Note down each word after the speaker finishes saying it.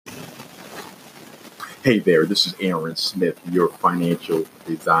Hey there, this is Aaron Smith, your financial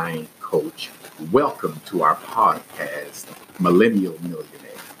design coach. Welcome to our podcast, Millennial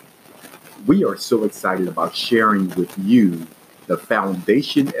Millionaire. We are so excited about sharing with you the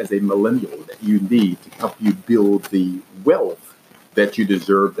foundation as a millennial that you need to help you build the wealth that you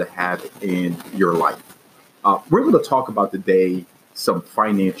deserve to have in your life. We're going to talk about today some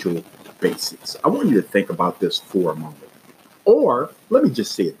financial basics. I want you to think about this for a moment. Or let me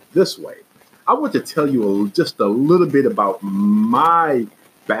just say it this way. I want to tell you just a little bit about my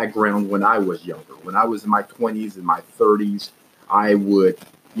background when I was younger. When I was in my 20s and my 30s, I would,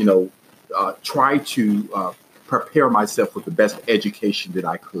 try to prepare myself with the best education that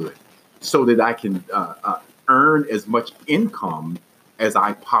I could so that I can earn as much income as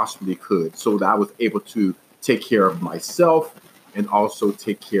I possibly could so that I was able to take care of myself and also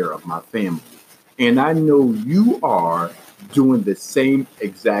take care of my family. And I know you are doing the same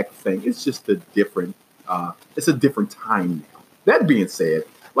exact thing. It's just it's a different time now. That being said,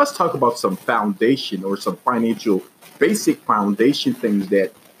 let's talk about some foundation or some financial basic foundation things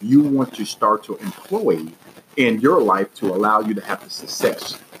that you want to start to employ in your life to allow you to have the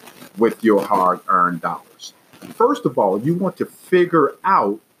success with your hard-earned dollars. First of all, you want to figure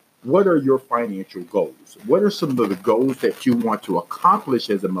out what are your financial goals? What are some of the goals that you want to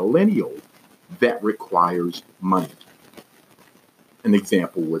accomplish as a millennial that requires money? An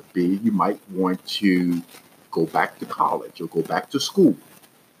example would be you might want to go back to college or go back to school,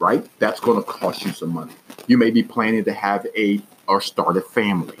 right? That's going to cost you some money. You may be planning to have or start a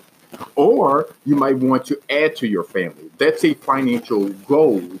family, or you might want to add to your family. That's a financial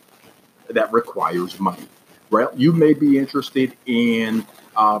goal that requires money, right? You may be interested in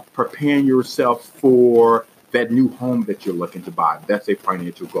preparing yourself for that new home that you're looking to buy. That's a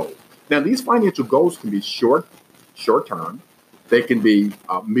financial goal. Now, these financial goals can be short term. They can be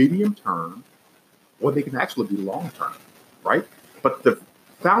medium term, or they can actually be long term, right? But the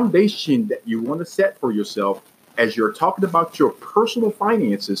foundation that you want to set for yourself as you're talking about your personal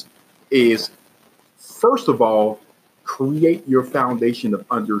finances is, first of all, create your foundation of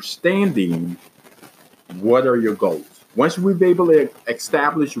understanding what are your goals. Once we've been able to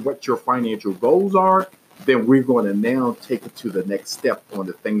establish what your financial goals are, then we're going to now take it to the next step on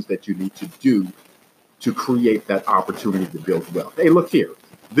the things that you need to do to create that opportunity to build wealth. Hey, look here.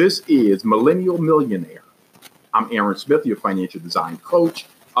 This is Millennial Millionaire. I'm Aaron Smith, your financial design coach.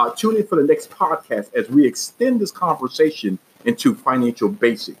 Tune in for the next podcast as we extend this conversation into financial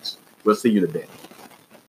basics. We'll see you in a bit.